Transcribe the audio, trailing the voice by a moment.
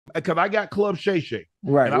because I got Club Shay Shay,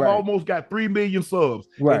 Right, and I've right, almost got 3 million subs.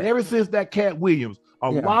 And right. ever since that Katt Williams,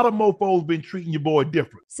 a Yeah. lot of mofo's been treating your boy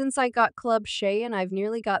different. Since I got Club Shay and I've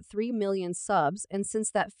nearly got 3 million subs, and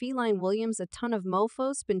since that Feline Williams, a ton of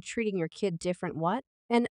mofos been treating your kid different what?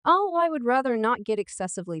 And oh, I would rather not get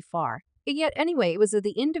excessively far. Yet anyway, it was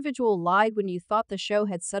the individual lied when you thought the show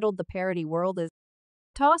had settled the parody world is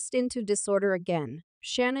tossed into disorder again.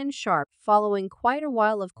 Shannon Sharpe, following quite a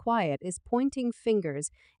while of quiet, is pointing fingers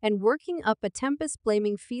and working up a tempest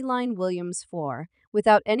blaming Feline Williams for,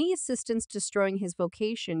 without any assistance destroying his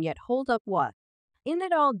vocation. Yet hold up, what? In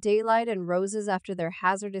it all daylight and roses after their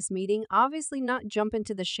hazardous meeting, obviously not jump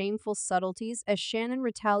into the shameful subtleties as Shannon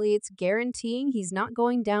retaliates, guaranteeing he's not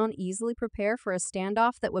going down easily. Prepare for a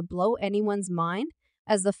standoff that would blow anyone's mind.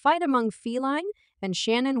 As the fight among Feline and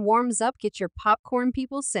Shannon warms up, get your popcorn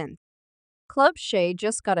people sent. Club Shay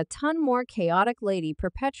just got a ton more chaotic lady,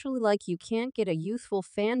 perpetually like you can't get a youthful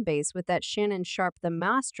fan base with that Shannon Sharpe. The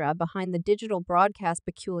maestra behind the digital broadcast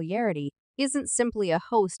peculiarity isn't simply a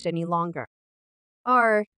host any longer.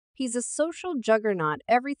 He's a social juggernaut.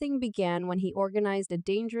 Everything began when he organized a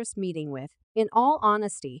dangerous meeting with, in all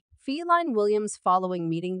honesty, Feline Williams. Following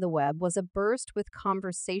meeting, the web was a burst with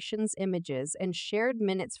conversations, images, and shared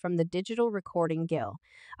minutes from the digital recording guild.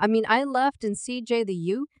 I left and CJ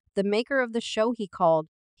the maker of the show, he called.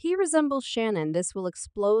 He resembles Shannon. This will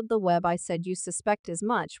explode the web. I said you suspect as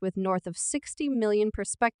much, with north of 60 million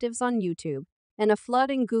perspectives on YouTube and a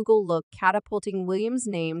flood in Google look catapulting Williams'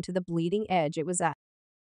 name to the bleeding edge. It was a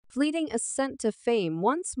fleeting ascent to fame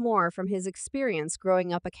once more from his experience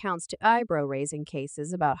growing up. Accounts to eyebrow-raising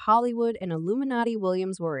cases about Hollywood and Illuminati.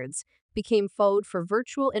 Williams' words became food for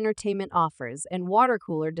virtual entertainment offers and water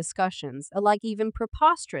cooler discussions, alike even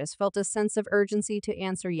preposterous. Felt a sense of urgency to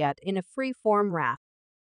answer yet in a free-form rap.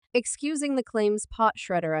 Excusing the claims, pot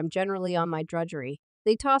shredder, I'm generally on my drudgery.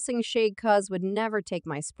 They tossing shade cuz would never take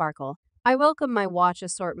my sparkle. I welcome my watch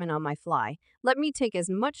assortment on my fly. Let me take as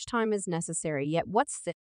much time as necessary. Yet what's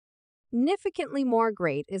significantly more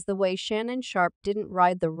great is the way Shannon Sharpe didn't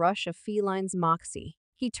ride the rush of Feline's moxie.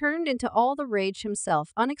 He turned into all the rage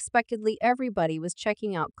himself. Unexpectedly, everybody was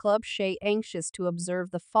checking out Club Shay, anxious to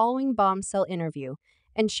observe the following bombshell interview,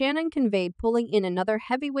 and Shannon conveyed, pulling in another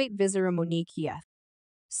heavyweight visitor, Monique Yef.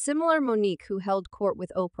 Similar Monique, who held court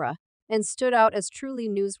with Oprah and stood out as truly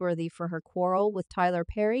newsworthy for her quarrel with Tyler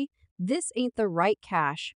Perry. This ain't the right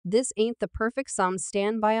cash. This ain't the perfect sum.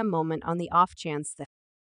 Stand by a moment on the off chance that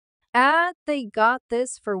they got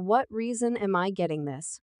this. For what reason am I getting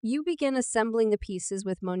this? You begin assembling the pieces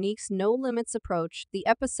with Monique's no limits approach. The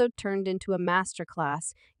episode turned into a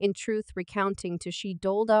masterclass in truth, recounting to she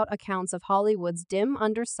doled out accounts of Hollywood's dim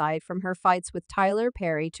underside, from her fights with Tyler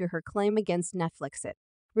Perry to her claim against Netflix. It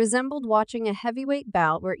resembled watching a heavyweight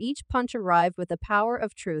bout where each punch arrived with the power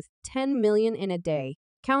of truth. 10 million in a day.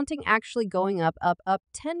 Counting, actually going up,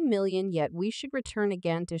 10 million. Yet we should return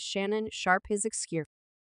again to Shannon Sharpe. His excuse.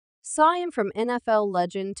 Saw him from NFL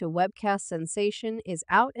legend to webcast sensation is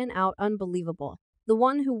out and out unbelievable. The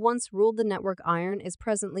one who once ruled the network iron is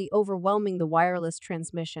presently overwhelming the wireless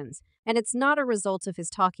transmissions, and it's not a result of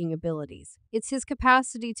his talking abilities. It's his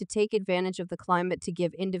capacity to take advantage of the climate to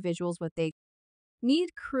give individuals what they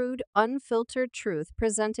need: crude, unfiltered truth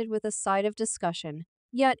presented with a side of discussion.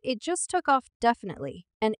 Yet it just took off, definitely,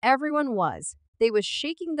 and everyone was. They was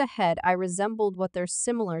shaking the head. I resembled what they're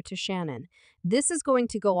similar to Shannon. This is going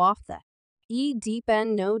to go off the deep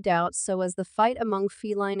end, no doubt. So as the fight among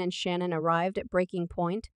Feline and Shannon arrived at breaking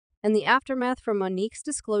point, and the aftermath from Monique's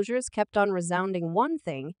disclosures kept on resounding, one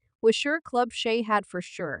thing was sure: Club Shay had for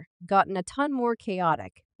sure gotten a ton more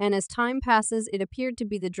chaotic, and as time passes, it appeared to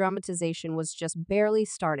be the dramatization was just barely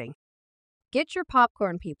starting. Get your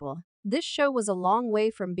popcorn, people. This show was a long way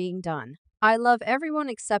from being done. I love everyone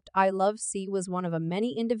except I love C was one of a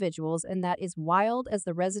many individuals, and that is wild as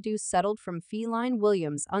the residue settled from Feline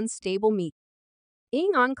Williams' unstable meat.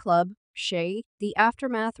 Ing on Club Shay, the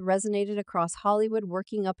aftermath resonated across Hollywood,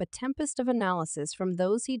 working up a tempest of analysis from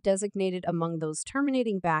those he designated among those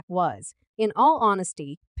terminating back was, in all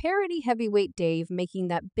honesty, parody heavyweight Dave, making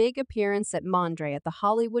that big appearance at Mondre at the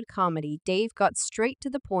Hollywood Comedy. Dave got straight to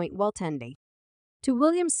the point while tending to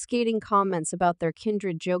Williams' scathing comments about their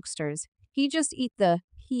kindred jokesters.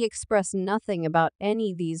 He expressed nothing about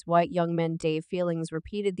any of these white young men. Dave feelings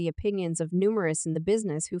repeated the opinions of numerous in the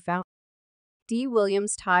business who found D.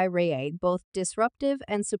 Williams' tirade both disruptive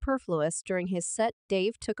and superfluous. During his set,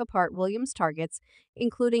 Dave took apart Williams' targets,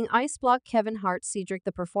 including Ice Block, Kevin Hart, Cedric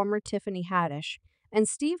the Performer, Tiffany Haddish, and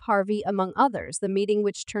Steve Harvey, among others. The meeting,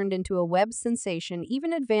 which turned into a web sensation,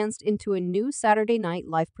 even advanced into a new Saturday Night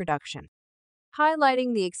Live production,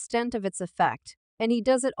 highlighting the extent of its effect. And he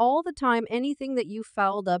does it all the time. Anything that you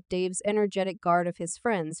fouled up, Dave's energetic guard of his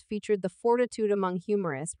friends featured the fortitude among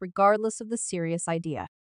humorists, regardless of the serious idea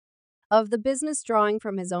of the business drawing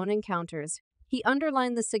from his own encounters. He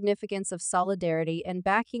underlined the significance of solidarity and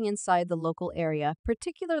backing inside the local area,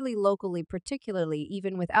 particularly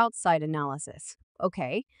even with outside analysis.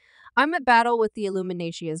 Okay, I'm at battle with the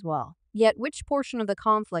Illuminati as well. Yet which portion of the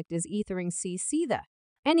conflict is ethering CC the?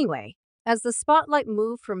 Anyway, as the spotlight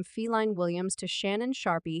moved from Feline Williams to Shannon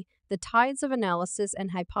Sharpe, the tides of analysis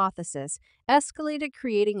and hypothesis escalated,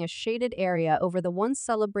 creating a shaded area over the once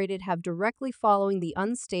celebrated have directly following the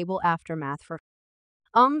unstable aftermath for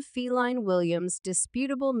Feline Williams'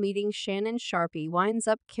 disputable meeting. Shannon Sharpe winds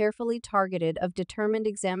up carefully targeted of determined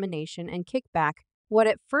examination and kickback. What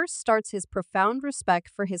at first starts his profound respect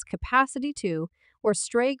for his capacity to, or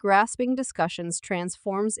stray grasping discussions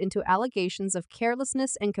transforms into allegations of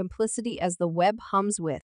carelessness and complicity as the web hums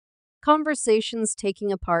with conversations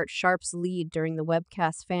taking apart Sharpe's lead during the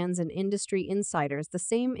webcast. Fans and industry insiders the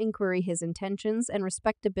same inquiry his intentions and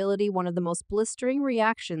respectability. One of the most blistering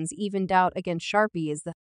reactions even doubt against Sharpe is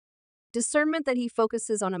the discernment that he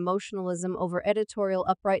focuses on emotionalism over editorial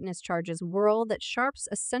uprightness. Charges whirl that Sharpe's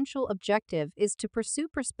essential objective is to pursue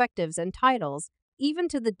perspectives and titles, even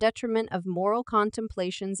to the detriment of moral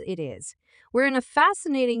contemplations. It is. We're in a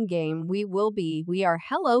fascinating game. We are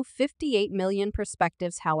hello 58 million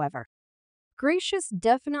perspectives, however. Gracious,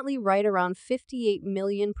 definitely right around 58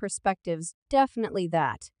 million perspectives, definitely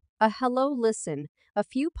that. A hello listen. A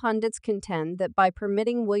few pundits contend that by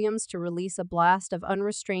permitting Williams to release a blast of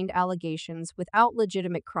unrestrained allegations without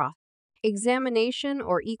legitimate cross-examination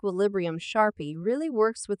or equilibrium, Sharpe really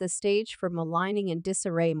works with a stage for maligning and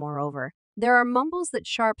disarray. Moreover, there are mumbles that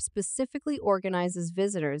Sharpe specifically organizes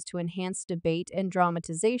visitors to enhance debate and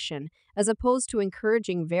dramatization, as opposed to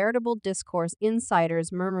encouraging veritable discourse.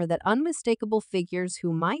 Insiders murmur that unmistakable figures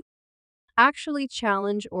who might actually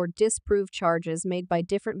challenge or disprove charges made by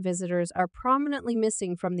different visitors are prominently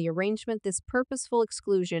missing from the arrangement. This purposeful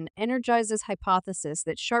exclusion energizes hypothesis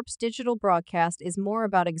that Sharpe's digital broadcast is more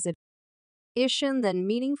about exhibition than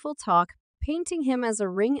meaningful talk, painting him as a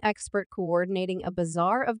ring expert coordinating a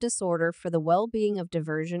bazaar of disorder for the well-being of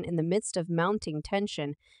diversion in the midst of mounting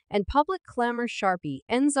tension and public clamor. Sharpe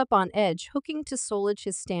ends up on edge, hooking to solidify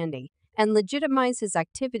his standing and legitimize his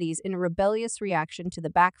activities in a rebellious reaction to the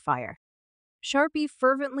backfire. Sharpe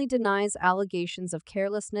fervently denies allegations of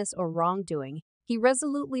carelessness or wrongdoing. He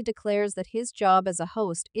resolutely declares that his job as a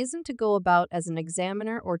host isn't to go about as an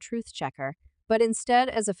examiner or truth checker, but instead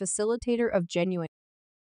as a facilitator of genuine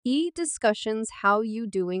discussions. How you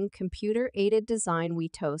doing? Computer-aided design, we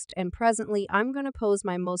toast, and presently I'm going to pose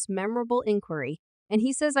my most memorable inquiry. And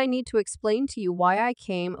he says, I need to explain to you why I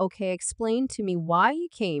came. Okay, explain to me why you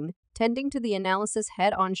came. Tending to the analysis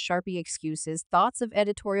head-on. Sharpe excuses, thoughts of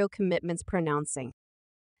editorial commitments, pronouncing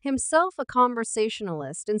himself a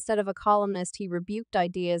conversationalist instead of a columnist. He rebuked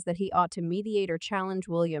ideas that he ought to mediate or challenge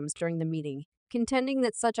Williams during the meeting, contending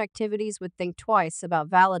that such activities would think twice about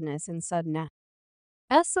validness and suddenness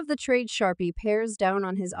of the trade. Sharpe pares down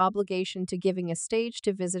on his obligation to giving a stage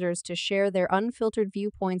to visitors to share their unfiltered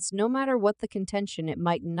viewpoints, no matter what the contention it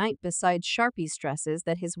might ignite. Besides, Sharpe stresses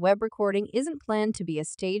that his web recording isn't planned to be a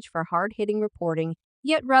stage for hard-hitting reporting,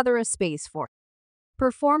 yet rather a space for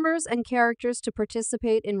performers and characters to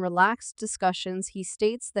participate in relaxed discussions. He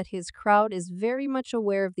states that his crowd is very much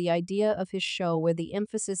aware of the idea of his show, where the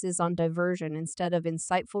emphasis is on diversion instead of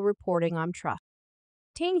insightful reporting. I'm trusting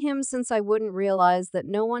him since I wouldn't realize that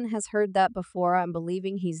no one has heard that before. I'm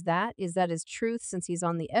believing is that his truth since he's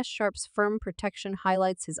on the S. Sharpe's firm protection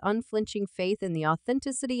highlights his unflinching faith in the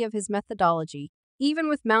authenticity of his methodology, even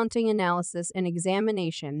with mounting analysis and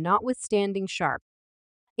examination notwithstanding. Sharpe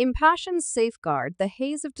impassioned safeguard. The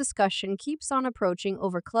haze of discussion keeps on approaching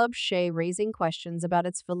over Club Shay, raising questions about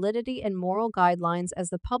its validity and moral guidelines as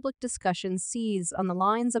the public discussion seethes on the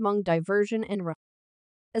lines among diversion and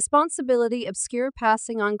responsibility obscure,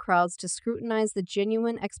 passing on crowds to scrutinize the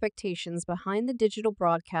genuine expectations behind the digital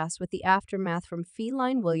broadcast. With the aftermath from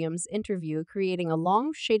Feline Williams' interview creating a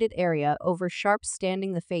long shaded area over Sharpe's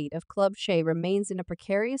standing, the fate of Club Shay remains in a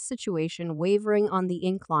precarious situation, wavering on the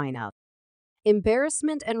incline of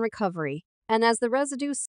embarrassment and recovery. And as the residue